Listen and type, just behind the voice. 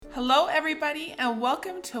Hello, everybody, and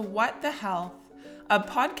welcome to What the Health, a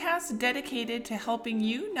podcast dedicated to helping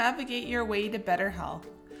you navigate your way to better health.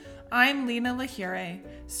 I'm Lena Lahure,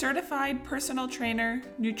 certified personal trainer,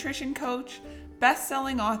 nutrition coach,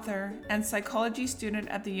 best-selling author, and psychology student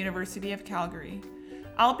at the University of Calgary.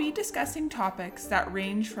 I'll be discussing topics that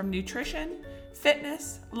range from nutrition,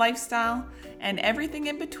 fitness, lifestyle, and everything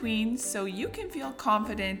in between so you can feel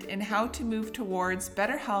confident in how to move towards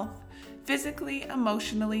better health physically,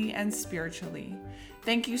 emotionally, and spiritually.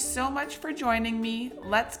 Thank you so much for joining me.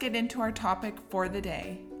 Let's get into our topic for the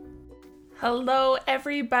day. Hello,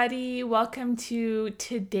 everybody. Welcome to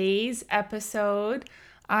today's episode.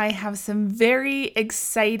 I have some very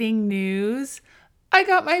exciting news. I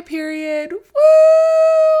got my period.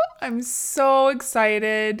 Woo! I'm so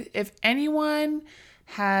excited. If anyone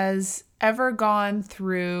has ever gone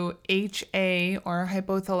through HA or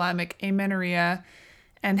hypothalamic amenorrhea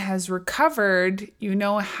and has recovered, you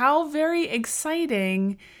know how very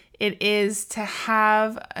exciting it is to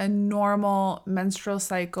have a normal menstrual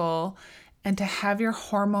cycle and to have your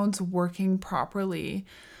hormones working properly.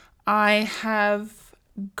 I have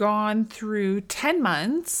gone through 10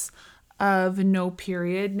 months of no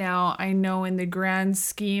period. Now, I know in the grand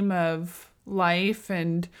scheme of life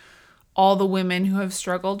and all the women who have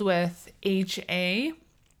struggled with HA,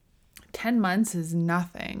 10 months is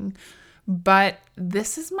nothing. But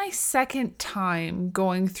this is my second time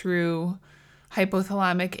going through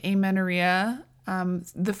hypothalamic amenorrhea.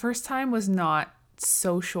 The first time was not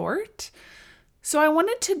so short. So I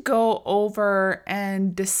wanted to go over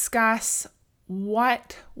and discuss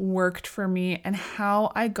what worked for me and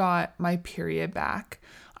how I got my period back.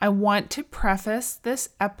 I want to preface this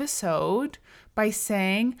episode by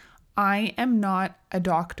saying I am not a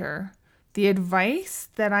doctor. The advice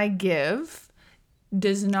that I give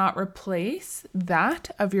does not replace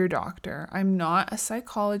that of your doctor. I'm not a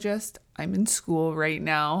psychologist. I'm in school right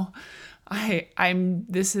now.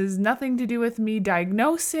 This has nothing to do with me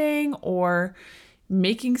diagnosing or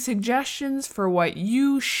making suggestions for what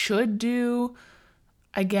you should do.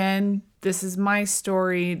 Again, this is my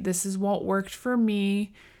story. This is what worked for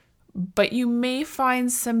me. But you may find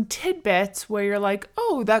some tidbits where you're like,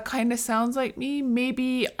 oh, that kind of sounds like me.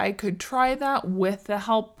 Maybe I could try that with the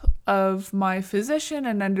help of my physician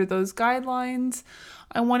and under those guidelines.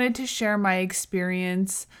 I wanted to share my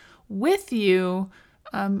experience with you,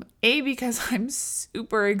 A, because I'm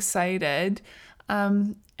super excited,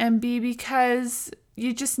 and B, because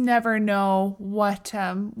you just never know what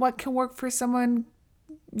can work for someone.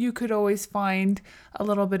 You could always find a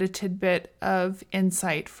little bit of tidbit of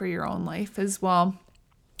insight for your own life as well.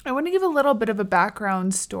 I want to give a little bit of a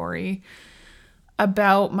background story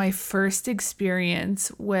about my first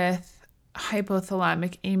experience with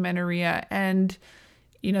hypothalamic amenorrhea. And,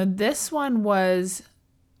 this one was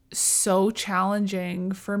so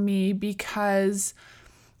challenging for me because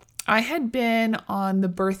I had been on the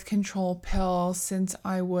birth control pill since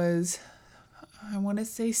I was, I want to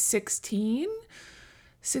say 16,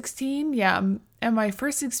 yeah. And my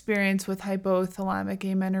first experience with hypothalamic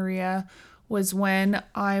amenorrhea was when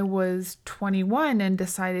I was 21 and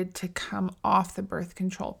decided to come off the birth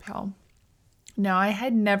control pill. Now, I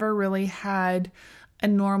had never really had a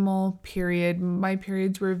normal period. My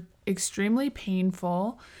periods were extremely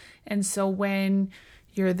painful. And so when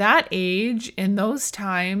you're that age, in those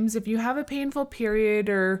times, if you have a painful period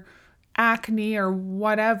or acne or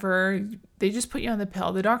whatever, they just put you on the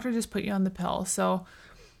pill. The doctor just put you on the pill. So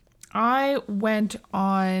I went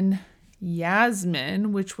on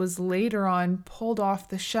Yasmin, which was later on pulled off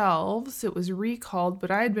the shelves. It was recalled,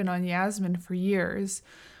 but I had been on Yasmin for years.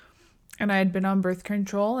 And I had been on birth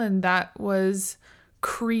control, and that was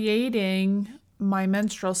creating my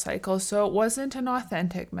menstrual cycle. So it wasn't an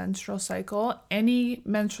authentic menstrual cycle. Any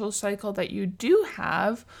menstrual cycle that you do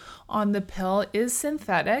have on the pill is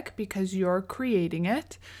synthetic because you're creating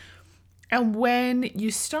it. And when you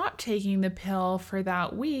stop taking the pill for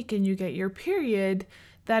that week and you get your period,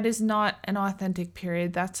 that is not an authentic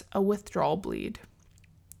period. That's a withdrawal bleed.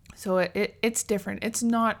 So it's different. It's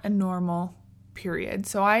not a normal period.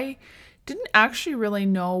 So I didn't actually really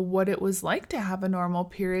know what it was like to have a normal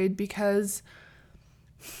period because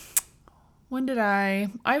when did I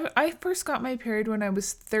first got my period when I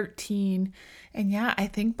was 13. And yeah, I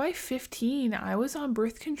think by 15 I was on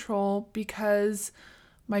birth control because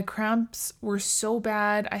my cramps were so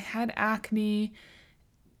bad. I had acne.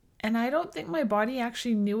 And I don't think my body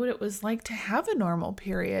actually knew what it was like to have a normal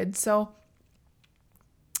period. So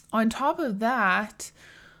on top of that,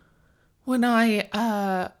 when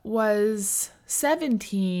I was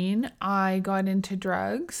 17, I got into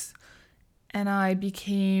drugs and I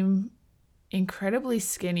became incredibly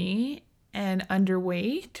skinny and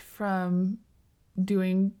underweight from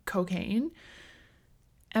doing cocaine.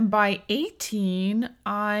 And by 18,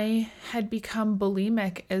 I had become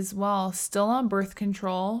bulimic as well, still on birth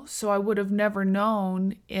control. So I would have never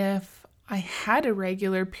known if I had a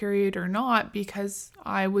regular period or not because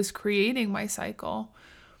I was creating my cycle.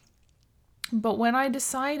 But when I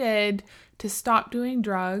decided to stop doing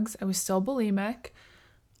drugs, I was still bulimic.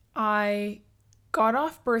 I got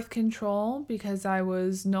off birth control because I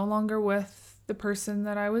was no longer with the person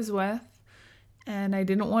that I was with. And I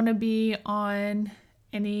didn't want to be on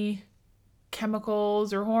any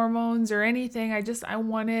chemicals or hormones or anything.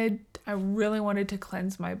 I really wanted to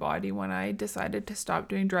cleanse my body when I decided to stop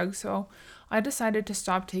doing drugs. So I decided to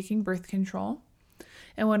stop taking birth control.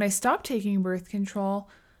 And when I stopped taking birth control,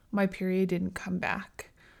 my period didn't come back.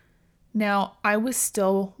 Now, I was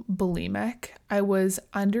still bulimic. I was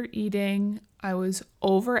under eating. I was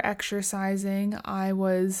over exercising. I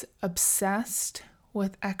was obsessed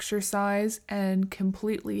with exercise and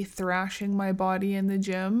completely thrashing my body in the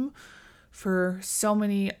gym for so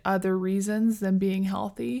many other reasons than being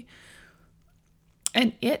healthy.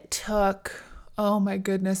 And it took, oh my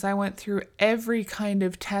goodness, I went through every kind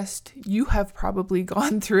of test you have probably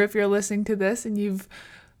gone through if you're listening to this and you've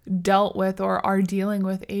dealt with or are dealing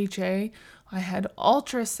with HA. I had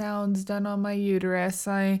ultrasounds done on my uterus.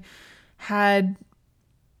 I had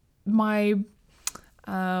my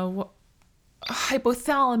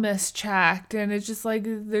hypothalamus checked, and it's just like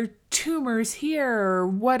there are tumors here or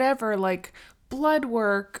whatever, like blood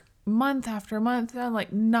work month after month, and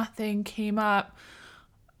like nothing came up.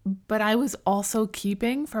 But I was also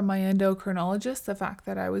keeping from my endocrinologist the fact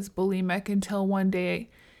that I was bulimic until one day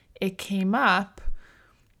it came up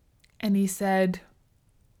and he said,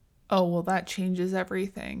 oh, well, that changes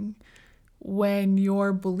everything. When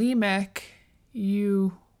you're bulimic,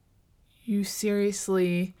 you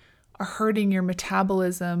seriously are hurting your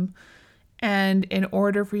metabolism. And in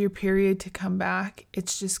order for your period to come back,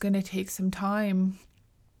 it's just going to take some time.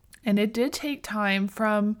 And it did take time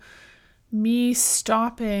from me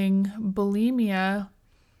stopping bulimia.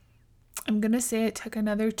 I'm going to say it took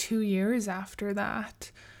another 2 years after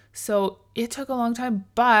that. So it took a long time,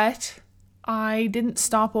 but I didn't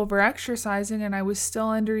stop over exercising and I was still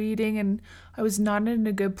under eating and I was not in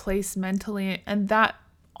a good place mentally. And that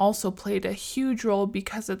also played a huge role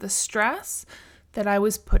because of the stress that I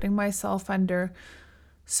was putting myself under.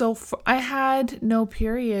 So I had no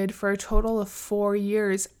period for a total of 4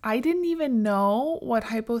 years. I didn't even know what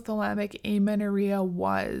hypothalamic amenorrhea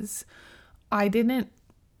was. I didn't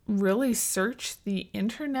really search the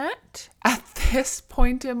internet at this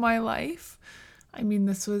point in my life. I mean,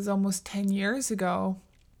 this was almost 10 years ago.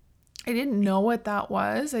 I didn't know what that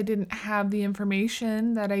was. I didn't have the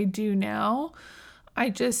information that I do now. I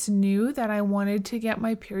just knew that I wanted to get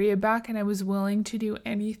my period back and I was willing to do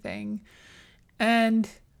anything. And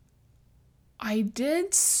I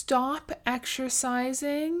did stop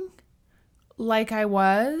exercising like I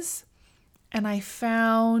was, and I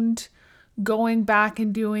found going back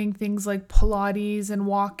and doing things like Pilates and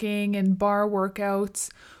walking and bar workouts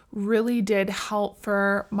really did help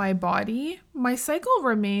for my body. My cycle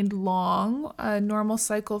remained long. A normal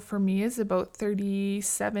cycle for me is about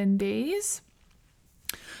 37 days,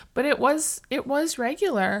 but it was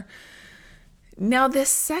regular. Now, this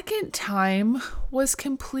second time was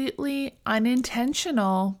completely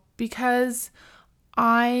unintentional because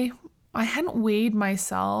I hadn't weighed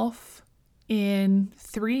myself in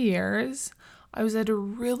 3 years. I was at a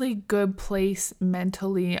really good place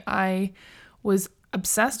mentally. I was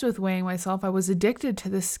obsessed with weighing myself. I was addicted to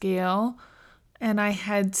the scale, and I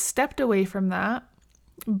had stepped away from that,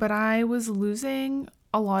 but I was losing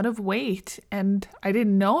a lot of weight, and I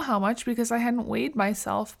didn't know how much because I hadn't weighed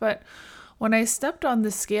myself. But when I stepped on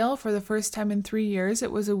the scale for the first time in 3 years,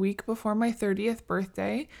 it was a week before my 30th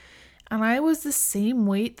birthday. And I was the same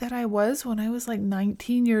weight that I was when I was like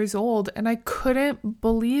 19 years old. And I couldn't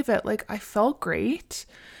believe it. Like, I felt great.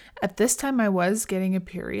 At this time, I was getting a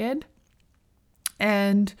period.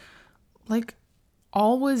 And like,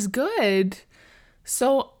 all was good.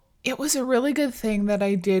 So it was a really good thing that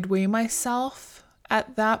I did weigh myself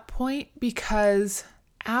at that point, because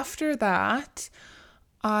after that,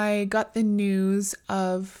 I got the news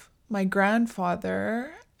of my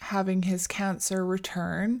grandfather having his cancer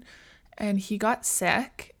return, and he got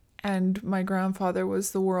sick, and my grandfather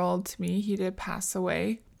was the world to me. He did pass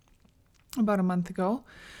away about a month ago,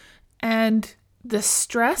 and the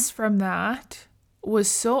stress from that was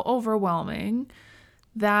so overwhelming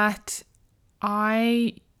that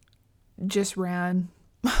I just ran.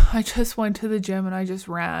 I just went to the gym and I just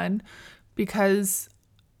ran because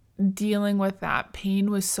dealing with that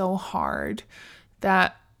pain was so hard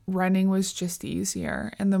that running was just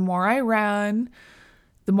easier. And the more I ran,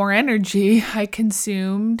 the more energy I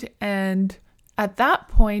consumed. And at that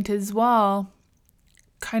point as well,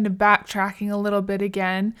 kind of backtracking a little bit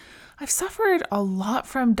again, I've suffered a lot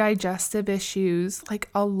from digestive issues, like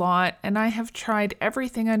a lot. And I have tried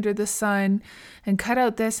everything under the sun and cut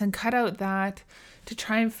out this and cut out that to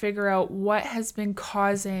try and figure out what has been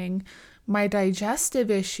causing my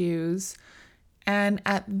digestive issues. And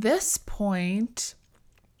at this point,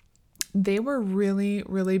 they were really,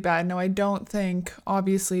 really bad. Now, I don't think,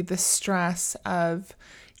 obviously, the stress of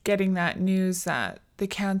getting that news that the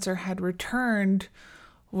cancer had returned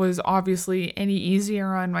was obviously any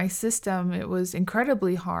easier on my system. It was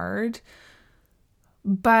incredibly hard,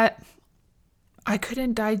 but I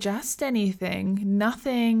couldn't digest anything.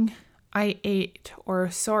 Nothing I ate,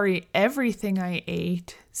 everything I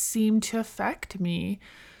ate seemed to affect me.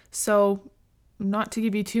 So, not to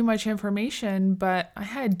give you too much information, but I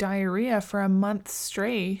had diarrhea for a month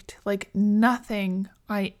straight. Like nothing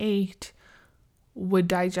I ate would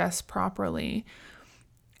digest properly.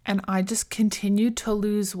 And I just continued to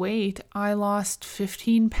lose weight. I lost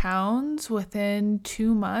 15 pounds within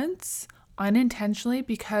 2 months unintentionally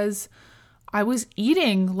because I was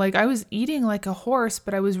eating like a horse,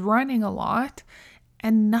 but I was running a lot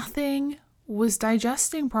and nothing was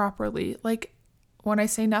digesting properly. Like when I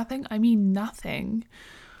say nothing, I mean nothing.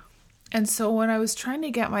 And so when I was trying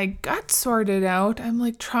to get my gut sorted out, I'm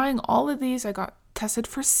like trying all of these. I got tested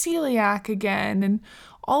for celiac again and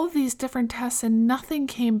all of these different tests and nothing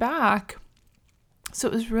came back. So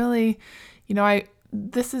it was really,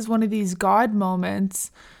 this is one of these God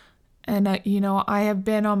moments. And, I have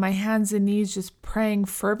been on my hands and knees just praying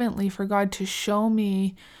fervently for God to show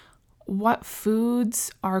me what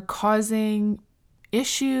foods are causing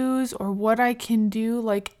issues or what I can do,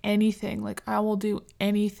 like anything. Like I will do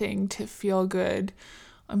anything to feel good.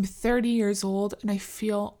 I'm 30 years old and I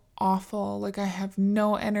feel awful. Like I have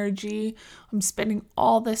no energy. I'm spending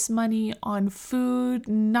all this money on food.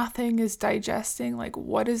 Nothing is digesting. Like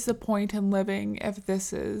what is the point in living if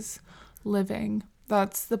this is living?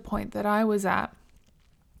 That's the point that I was at.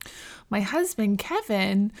 My husband,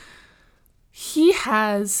 Kevin, he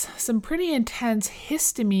has some pretty intense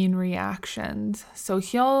histamine reactions. So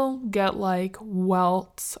he'll get like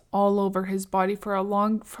welts all over his body for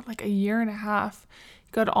like a year and a half.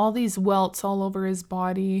 He got all these welts all over his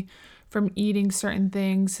body from eating certain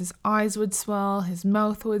things. His eyes would swell, his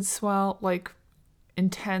mouth would swell, like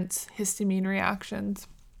intense histamine reactions.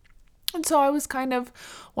 And so I was kind of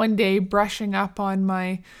one day brushing up on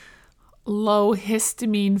my low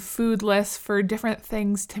histamine food list for different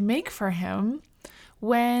things to make for him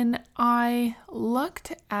when I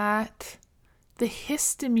looked at the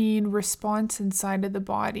histamine response inside of the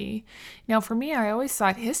body. Now for me, I always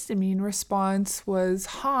thought histamine response was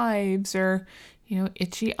hives or,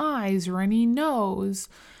 itchy eyes, runny nose,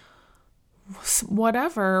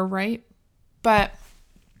 whatever, right? But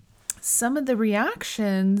some of the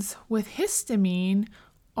reactions with histamine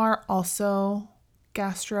are also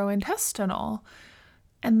gastrointestinal.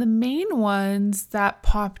 And the main ones that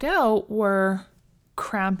popped out were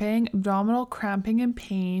cramping, abdominal cramping and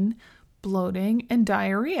pain, bloating, and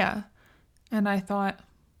diarrhea. And I thought,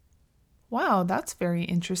 wow, that's very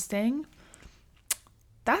interesting.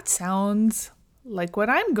 That sounds like what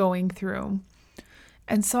I'm going through.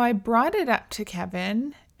 And so I brought it up to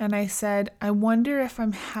Kevin and I said, I wonder if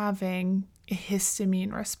I'm having a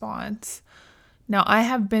histamine response. Now, I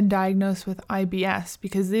have been diagnosed with IBS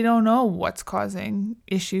because they don't know what's causing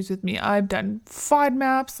issues with me. I've done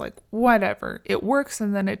FODMAPs, like whatever. It works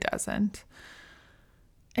and then it doesn't.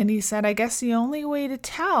 And he said, I guess the only way to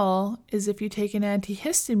tell is if you take an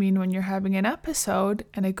antihistamine when you're having an episode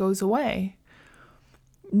and it goes away.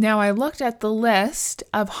 Now, I looked at the list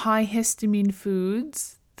of high histamine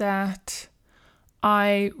foods that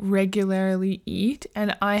I regularly eat,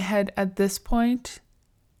 and I had, at this point,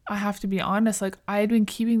 I have to be honest, like I had been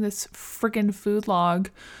keeping this freaking food log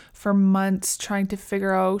for months trying to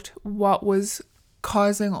figure out what was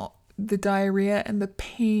causing the diarrhea and the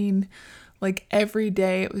pain. Like every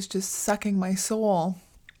day it was just sucking my soul,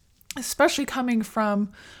 especially coming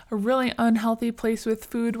from a really unhealthy place with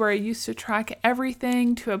food where I used to track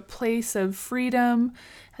everything to a place of freedom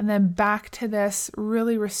and then back to this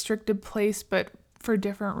really restricted place, but for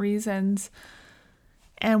different reasons.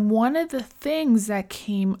 And one of the things that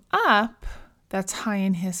came up that's high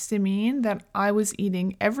in histamine that I was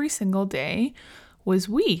eating every single day was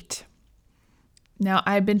wheat. Now,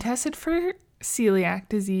 I've been tested for celiac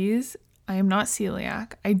disease. I am not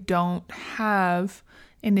celiac. I don't have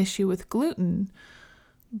an issue with gluten.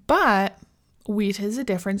 But wheat is a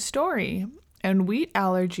different story, and wheat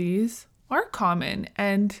allergies are common,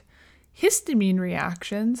 and histamine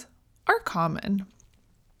reactions are common.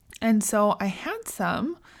 And so I had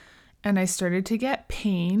some, and I started to get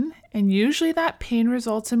pain, and usually that pain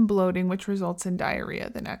results in bloating, which results in diarrhea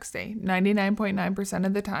the next day. 99.9%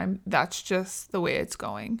 of the time, that's just the way it's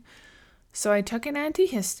going. So I took an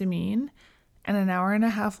antihistamine, and an hour and a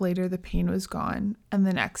half later, the pain was gone, and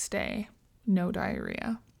the next day, no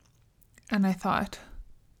diarrhea. And I thought,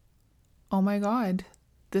 oh my God,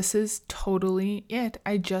 this is totally it.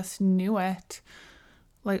 I just knew it.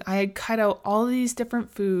 Like, I had cut out all these different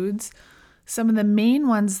foods. Some of the main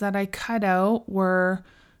ones that I cut out were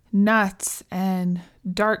nuts and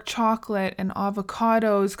dark chocolate and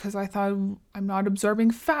avocados, because I thought I'm not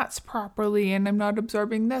absorbing fats properly and I'm not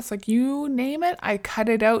absorbing this. Like, you name it, I cut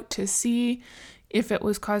it out to see if it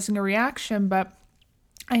was causing a reaction. But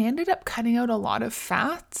I ended up cutting out a lot of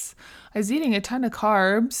fats. I was eating a ton of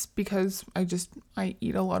carbs because I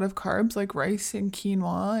eat a lot of carbs, like rice and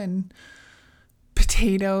quinoa and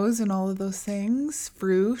potatoes and all of those things,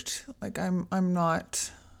 fruit. Like, I'm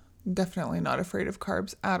definitely not afraid of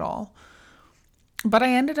carbs at all. But I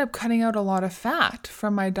ended up cutting out a lot of fat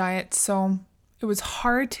from my diet, so it was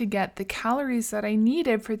hard to get the calories that I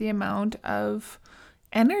needed for the amount of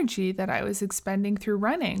energy that I was expending through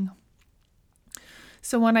running.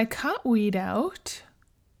 So when I cut wheat out,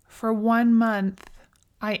 for 1 month,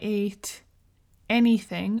 I ate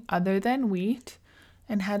anything other than wheat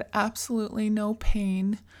and had absolutely no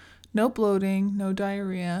pain, no bloating, no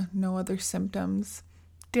diarrhea, no other symptoms.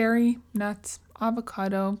 Dairy, nuts,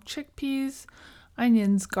 avocado, chickpeas,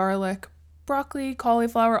 onions, garlic, broccoli,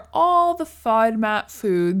 cauliflower, all the FODMAP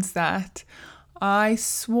foods that I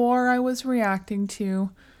swore I was reacting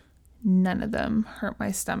to, none of them hurt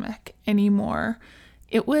my stomach anymore.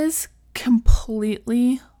 It was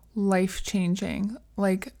completely life-changing,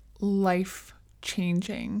 like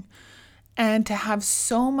life-changing. And to have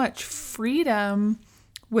so much freedom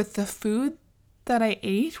with the food that I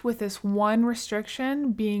ate, with this one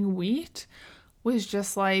restriction being wheat, was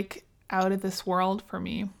just like out of this world for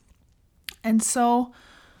me. And so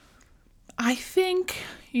I think,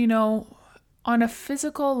 on a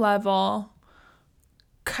physical level,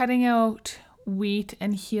 cutting out wheat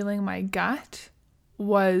and healing my gut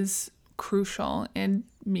was crucial in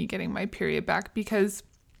me getting my period back, because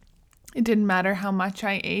it didn't matter how much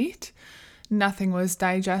I ate, nothing was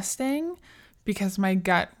digesting because my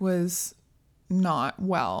gut was not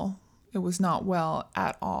well. It was not well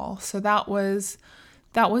at all. So that was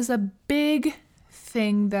a big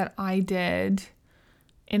thing that I did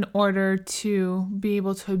in order to be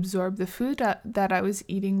able to absorb the food that I was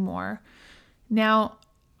eating more. Now,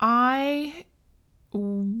 I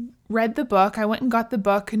read the book. I went and got the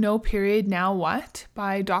book, No Period, Now What?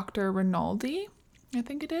 By Dr. Rinaldi, I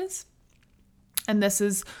think it is. And this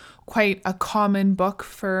is quite a common book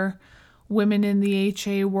for women in the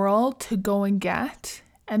HA world to go and get.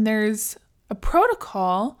 And there's a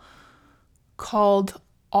protocol called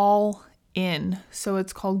All In. So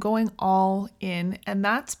it's called Going All In. And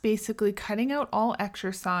that's basically cutting out all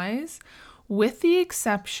exercise with the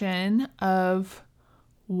exception of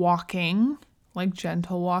walking, like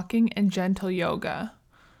gentle walking and gentle yoga.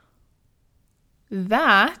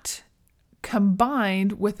 That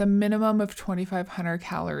combined with a minimum of 2,500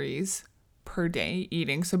 calories per day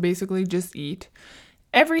eating. So basically just eat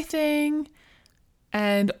everything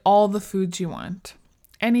and all the foods you want.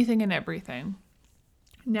 Anything and everything.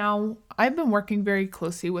 Now, I've been working very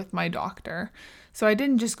closely with my doctor. So I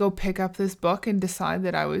didn't just go pick up this book and decide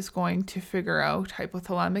that I was going to figure out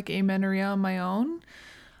hypothalamic amenorrhea on my own.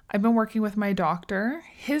 I've been working with my doctor.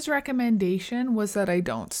 His recommendation was that I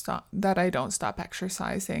don't stop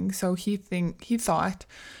exercising. So he thought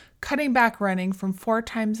cutting back running from 4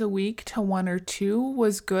 times a week to 1 or 2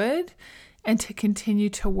 was good, and to continue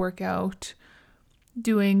to work out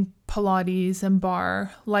doing Pilates and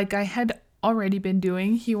bar like I had already been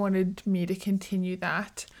doing. He wanted me to continue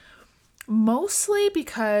that. Mostly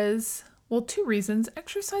because, 2 reasons.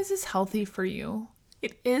 Exercise is healthy for you.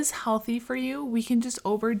 It is healthy for you. We can just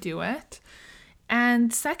overdo it.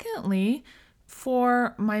 And secondly,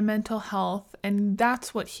 for my mental health, and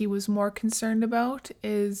that's what he was more concerned about,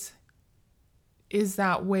 is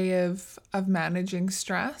that way of managing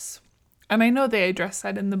stress. And I know they address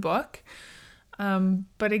that in the book.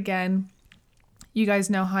 But again, you guys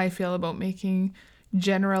know how I feel about making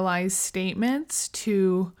generalized statements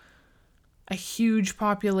to a huge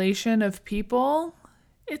population of people.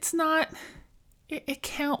 It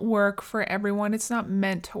can't work for everyone. It's not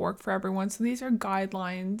meant to work for everyone. So these are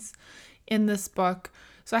guidelines in this book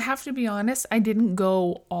So I have to be honest, I didn't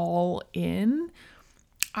go all in.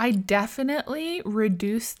 I definitely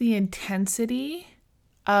reduced the intensity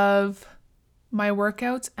of my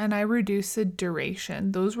workouts and I reduced the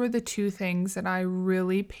duration. Those were the two things that I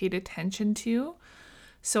really paid attention to.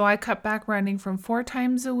 So I cut back running from 4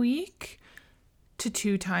 times a week to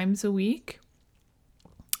 2 times a week.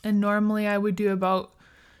 And normally I would do about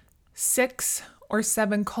 6 or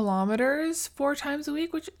 7 kilometers 4 times a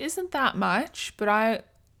week, which isn't that much, but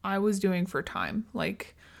I was doing for time.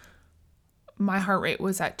 Like my heart rate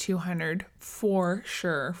was at 200 for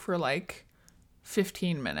sure for like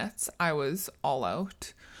 15 minutes. I was all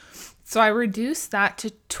out. So I reduced that to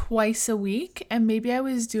twice a week, and maybe I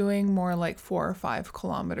was doing more like 4 or 5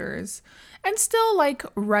 kilometers and still like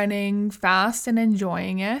running fast and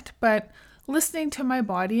enjoying it, but listening to my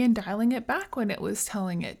body and dialing it back when it was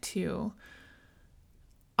telling it to.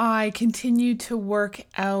 I continued to work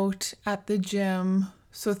out at the gym.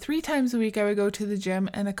 So 3 times a week I would go to the gym,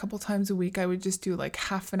 and a couple times a week I would just do like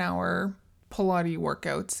half an hour Pilates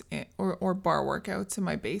workouts or bar workouts in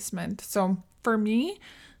my basement. So for me,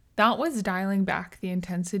 that was dialing back the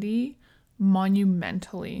intensity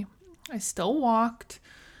monumentally. I still walked,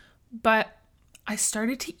 but I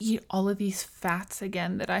started to eat all of these fats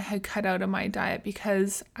again that I had cut out of my diet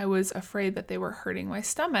because I was afraid that they were hurting my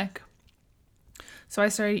stomach. So I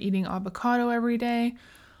started eating avocado every day.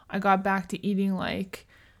 I got back to eating like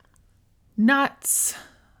nuts.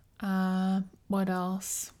 What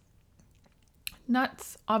else?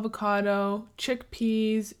 Nuts, avocado,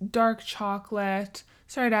 chickpeas, dark chocolate.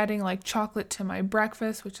 Started adding like chocolate to my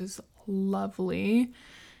breakfast, which is lovely.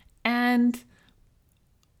 And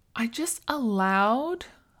I just allowed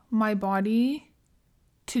my body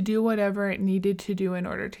to do whatever it needed to do in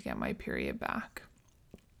order to get my period back.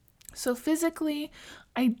 So physically,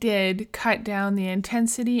 I did cut down the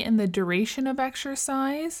intensity and the duration of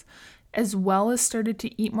exercise, as well as started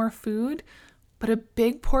to eat more food. But a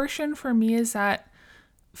big portion for me is that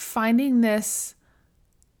finding this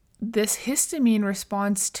histamine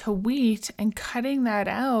response to wheat and cutting that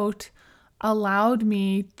out allowed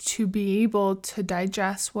me to be able to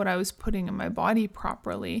digest what I was putting in my body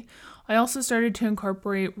properly. I also started to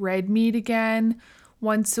incorporate red meat again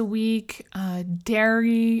once a week,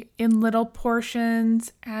 dairy in little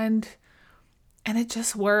portions, and it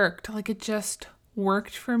just worked. Like, it just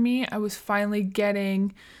worked for me. I was finally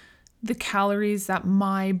getting the calories that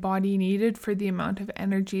my body needed for the amount of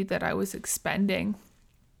energy that I was expending.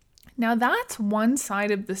 Now, that's one side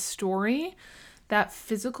of the story, that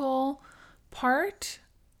physical part.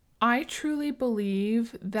 I truly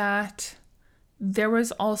believe that there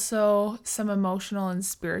was also some emotional and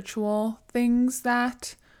spiritual things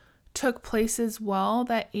that took place as well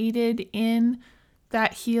that aided in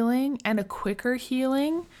that healing and a quicker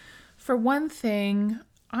healing. For one thing,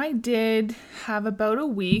 I did have about a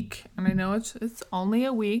week, and I know it's only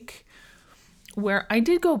a week, where I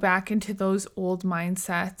did go back into those old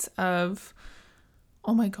mindsets of,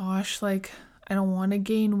 oh my gosh, like, I don't want to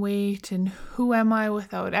gain weight, and who am I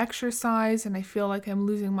without exercise, and I feel like I'm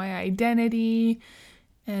losing my identity,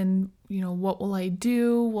 and, what will I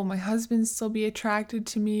do? Will my husband still be attracted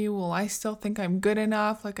to me? Will I still think I'm good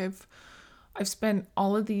enough? Like, I've spent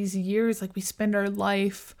all of these years, like, we spend our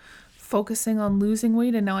life focusing on losing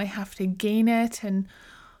weight, and now I have to gain it, and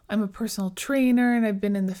I'm a personal trainer, and I've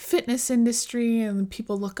been in the fitness industry, and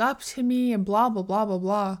people look up to me, and blah, blah, blah, blah,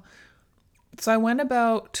 blah. So I went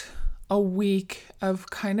about a week of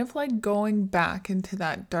kind of like going back into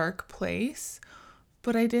that dark place,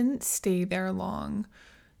 but I didn't stay there long.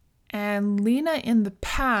 And Lena in the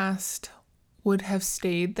past would have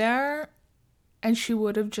stayed there, and she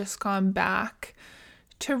would have just gone back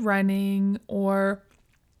to running or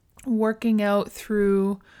working out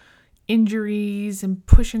through injuries and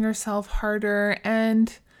pushing herself harder.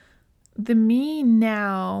 And the me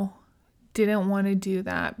now didn't want to do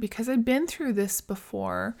that because I'd been through this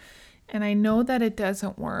before, and I know that it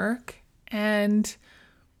doesn't work, and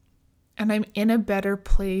I'm in a better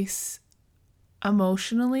place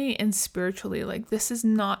emotionally and spiritually. Like, this is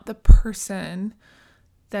not the person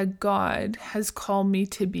that God has called me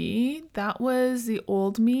to be. That was the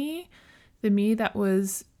old me, the me that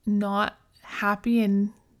was not happy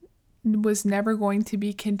and was never going to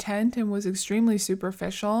be content and was extremely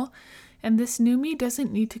superficial. And this new me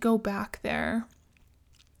doesn't need to go back there.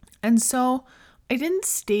 And so I didn't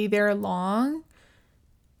stay there long.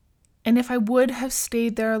 And if I would have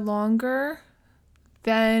stayed there longer,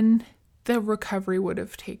 then the recovery would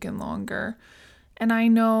have taken longer. And I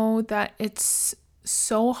know that it's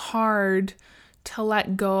so hard to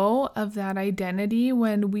let go of that identity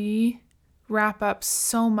when we wrap up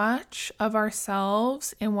so much of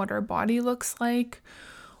ourselves in what our body looks like,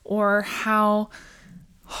 or how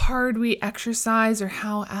hard we exercise, or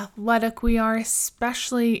how athletic we are,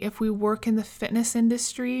 especially if we work in the fitness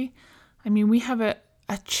industry. I mean, we have a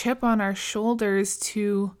chip on our shoulders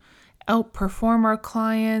to outperform our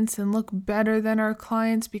clients and look better than our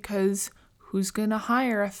clients, because who's going to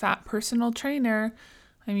hire a fat personal trainer?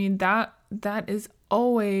 I mean, that is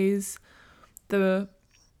always the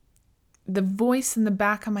voice in the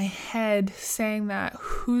back of my head saying that.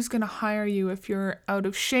 Who's going to hire you if you're out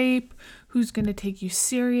of shape? Who's going to take you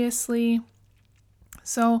seriously?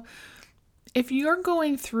 So if you're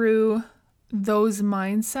going through those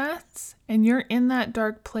mindsets and you're in that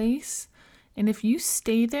dark place, and if you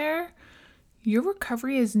stay there, your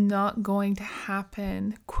recovery is not going to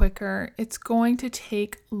happen quicker. It's going to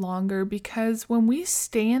take longer, because when we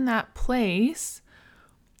stay in that place,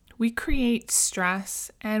 we create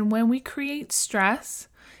stress. And when we create stress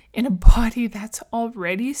in a body that's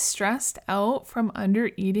already stressed out from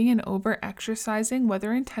under eating and over exercising,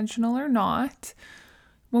 whether intentional or not,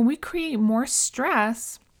 when we create more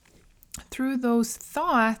stress through those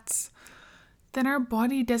thoughts, then our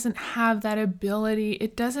body doesn't have that ability.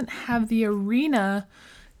 It doesn't have the arena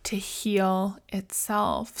to heal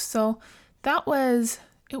itself. So it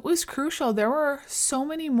was crucial. There were so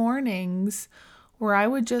many mornings where I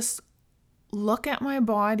would just look at my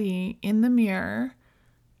body in the mirror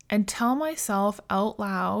and tell myself out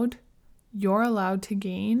loud, you're allowed to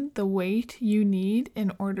gain the weight you need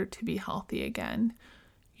in order to be healthy again.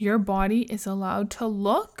 Your body is allowed to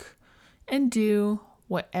look and do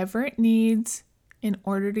whatever it needs in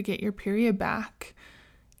order to get your period back.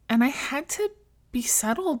 And I had to be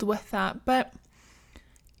settled with that. But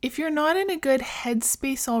if you're not in a good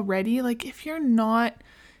headspace already, like if you're not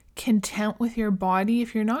content with your body,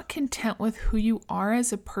 if you're not content with who you are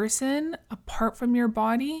as a person apart from your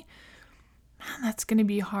body, man, that's going to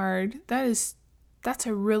be hard. That's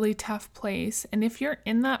a really tough place. And if you're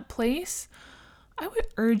in that place, I would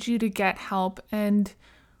urge you to get help. And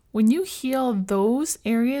when you heal those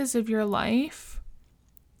areas of your life,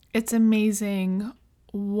 it's amazing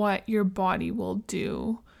what your body will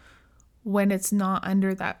do when it's not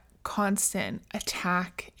under that constant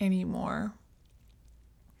attack anymore.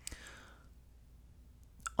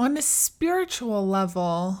 On a spiritual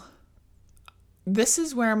level, this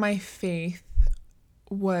is where my faith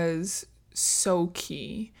was so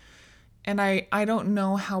key. And I don't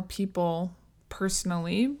know how people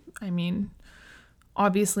personally, I mean,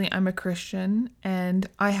 obviously I'm a Christian and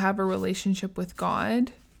I have a relationship with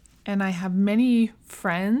God, and I have many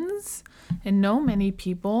friends and know many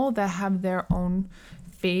people that have their own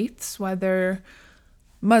faiths, whether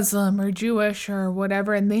Muslim or Jewish or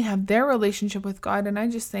whatever, and they have their relationship with God. And I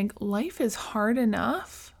just think life is hard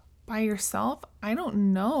enough by yourself. I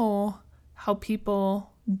don't know how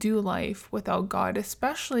people do life without God,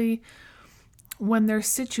 especially when there's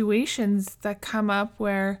situations that come up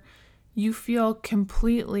where you feel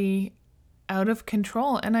completely out of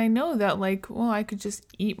control. And I know that I could just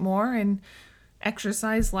eat more and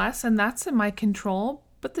exercise less, and that's in my control.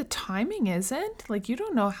 But the timing isn't. You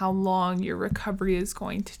don't know how long your recovery is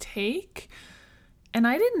going to take. And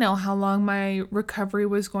I didn't know how long my recovery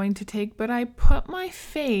was going to take, but I put my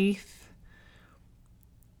faith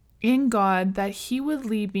in God that He would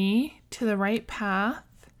lead me to the right path,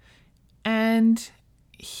 and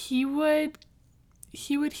He would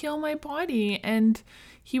heal my body, and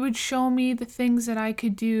He would show me the things that I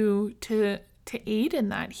could do to aid in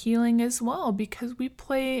that healing as well, because we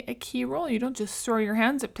play a key role. You don't just throw your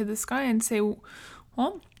hands up to the sky and say,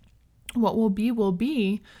 well, what will be, will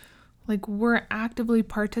be. We're actively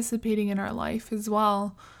participating in our life as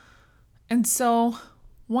well. And so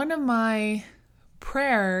one of my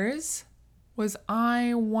prayers was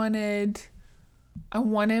I wanted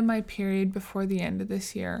my period before the end of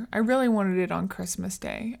this year. I really wanted it on Christmas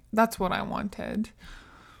Day. That's what I wanted.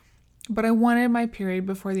 But I wanted my period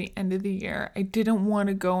before the end of the year. I didn't want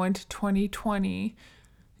to go into 2020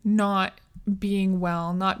 not being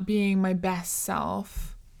well, not being my best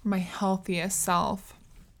self, my healthiest self.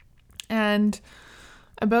 And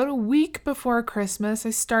about a week before Christmas, I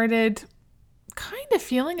started kind of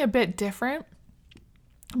feeling a bit different.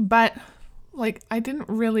 But I didn't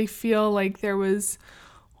really feel like there was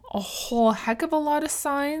a whole heck of a lot of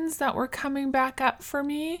signs that were coming back up for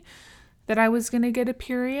me that I was going to get a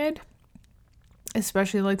period.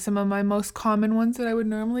 Especially some of my most common ones that I would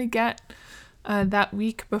normally get that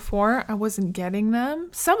week before. I wasn't getting them.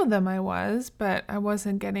 Some of them I was, but I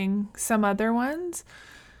wasn't getting some other ones.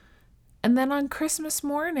 And then on Christmas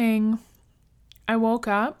morning, I woke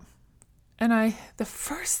up And the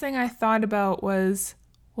first thing I thought about was,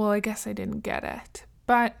 well, I guess I didn't get it.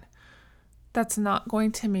 But that's not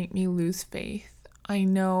going to make me lose faith. I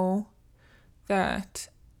know that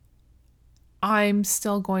I'm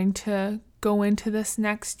still going to go into this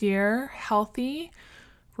next year healthy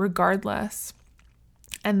regardless.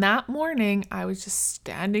 And that morning, I was just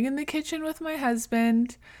standing in the kitchen with my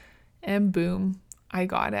husband, and boom, I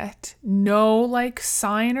got it. No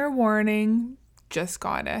sign or warning, just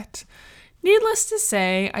got it. Needless to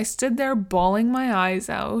say, I stood there bawling my eyes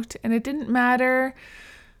out, and it didn't matter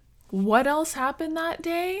what else happened that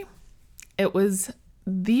day. It was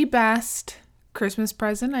the best Christmas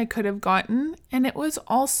present I could have gotten, and it was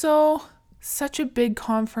also such a big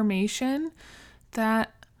confirmation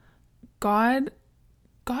that God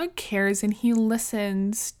cares and He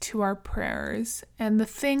listens to our prayers and the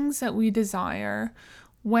things that we desire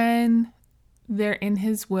when they're in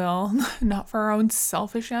His will, not for our own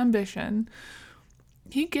selfish ambition.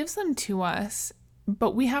 He gives them to us,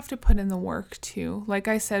 but we have to put in the work too. Like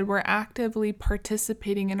I said, we're actively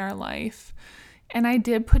participating in our life. And I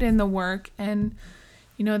did put in the work. And,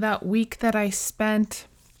 that week that I spent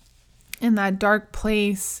in that dark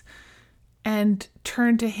place and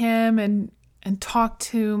turned to Him and talked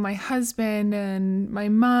to my husband and my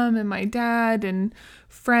mom and my dad and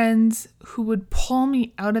friends who would pull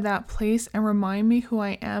me out of that place and remind me who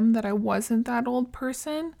I am, that I wasn't that old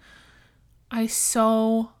person, I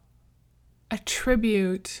so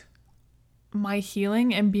attribute my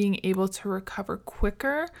healing and being able to recover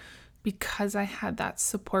quicker because I had that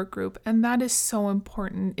support group. And that is so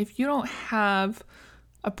important. If you don't have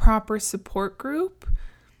a proper support group,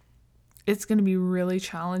 it's going to be really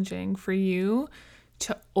challenging for you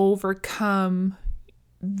to overcome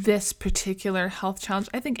this particular health challenge.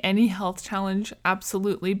 I think any health challenge,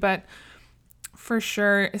 absolutely, but for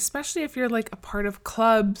sure, especially if you're a part of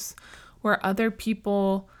clubs where other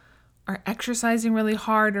people are exercising really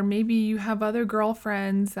hard, or maybe you have other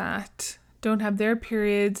girlfriends that don't have their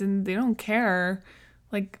periods and they don't care.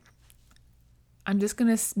 I'm just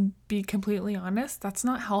going to be completely honest. That's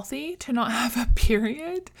not healthy to not have a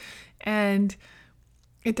period. And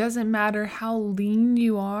it doesn't matter how lean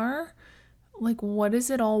you are. What is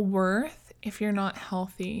it all worth if you're not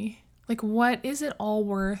healthy? What is it all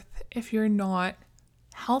worth if you're not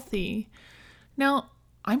healthy? Now,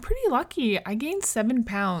 I'm pretty lucky. I gained 7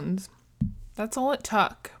 pounds. That's all it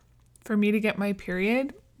took for me to get my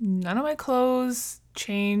period. None of my clothes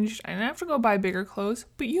changed. I didn't have to go buy bigger clothes,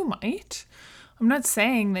 but you might. I'm not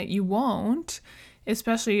saying that you won't,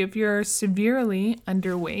 especially if you're severely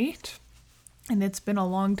underweight. And it's been a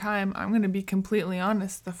long time. I'm going to be completely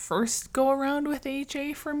honest. The first go around with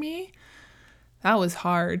HA for me, that was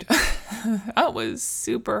hard. That was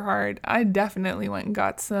super hard. I definitely went and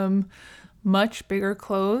got some much bigger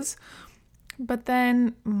clothes. But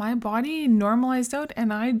then my body normalized out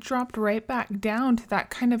and I dropped right back down to that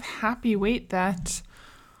kind of happy weight that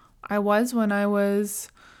I was when I was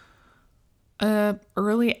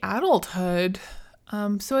early adulthood.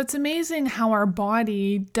 So it's amazing how our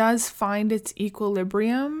body does find its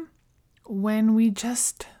equilibrium when we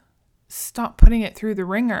just stop putting it through the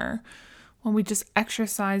ringer, when we just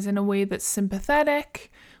exercise in a way that's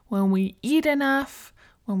sympathetic, when we eat enough,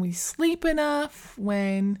 when we sleep enough,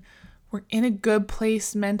 when we're in a good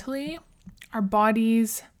place mentally. Our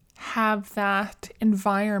bodies have that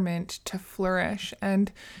environment to flourish,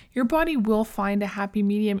 and your body will find a happy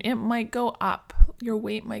medium. It might go up, your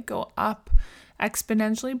weight might go up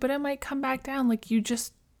exponentially, but it might come back down. You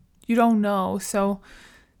don't know. So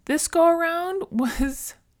this go around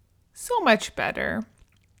was so much better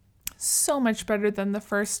than the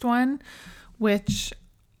first one, which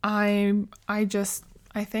I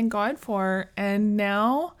thank God for. And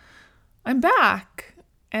now I'm back,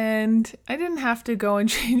 and I didn't have to go and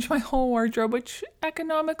change my whole wardrobe, which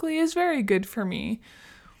economically is very good for me.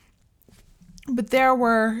 But there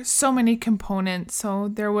were so many components. So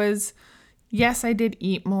there was, yes, I did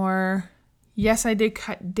eat more. Yes, I did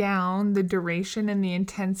cut down the duration and the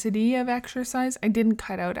intensity of exercise. I didn't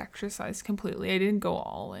cut out exercise completely. I didn't go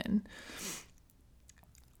all in.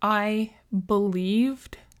 I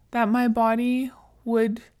believed that my body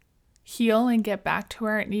would heal and get back to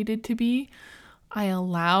where it needed to be. I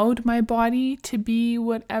allowed my body to be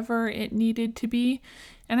whatever it needed to be.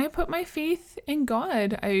 And I put my faith in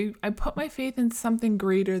God. I put my faith in something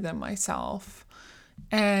greater than myself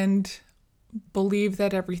and believed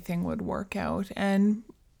that everything would work out. And,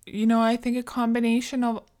 I think a combination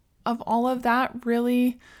of all of that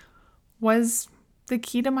really was the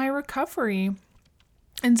key to my recovery.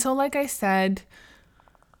 And so, like I said,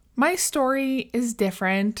 my story is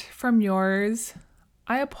different from yours.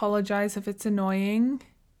 I apologize if it's annoying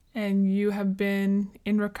and you have been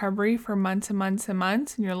in recovery for months and months and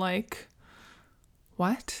months and you're like,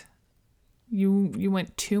 what? You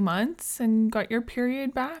went 2 months and got your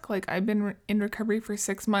period back? Like, I've been in recovery for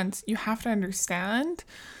 6 months. You have to understand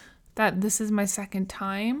that this is my second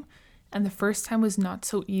time, and the first time was not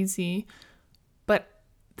so easy, but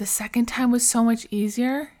the second time was so much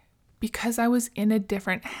easier because I was in a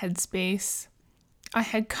different headspace. I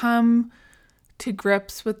had come to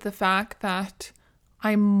grips with the fact that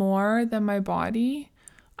I'm more than my body.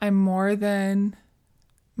 I'm more than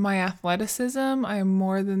my athleticism. I'm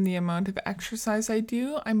more than the amount of exercise I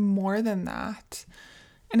do. I'm more than that.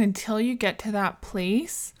 And until you get to that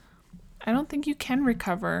place, I don't think you can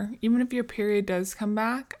recover. Even if your period does come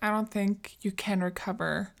back, I don't think you can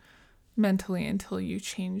recover mentally until you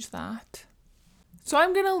change that. So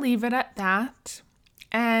I'm going to leave it at that.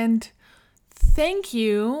 And thank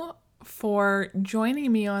you for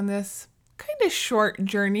joining me on this kind of short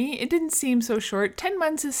journey. It didn't seem so short. 10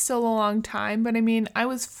 months is still a long time, but I mean, I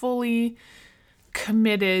was fully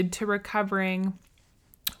committed to recovering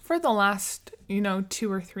for the last,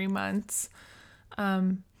 2 or 3 months.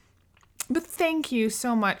 But thank you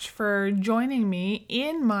so much for joining me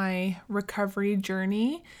in my recovery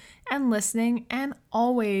journey and listening. And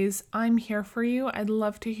always, I'm here for you. I'd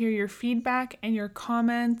love to hear your feedback and your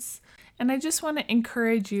comments. And I just want to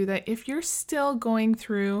encourage you that if you're still going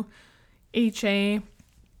through HA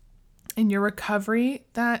in your recovery,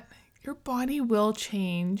 that your body will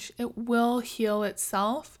change. It will heal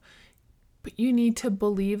itself, but you need to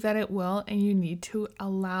believe that it will, and you need to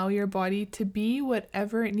allow your body to be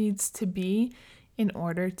whatever it needs to be in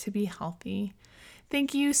order to be healthy.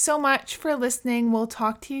 Thank you so much for listening. We'll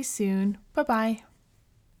talk to you soon. Bye-bye.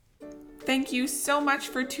 Thank you so much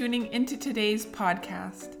for tuning into today's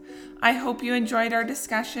podcast. I hope you enjoyed our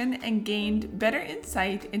discussion and gained better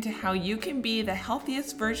insight into how you can be the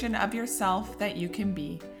healthiest version of yourself that you can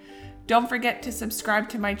be. Don't forget to subscribe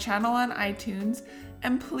to my channel on iTunes,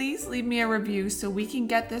 and please leave me a review so we can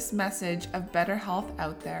get this message of better health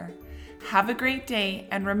out there. Have a great day,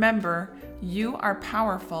 and remember, you are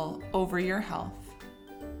powerful over your health.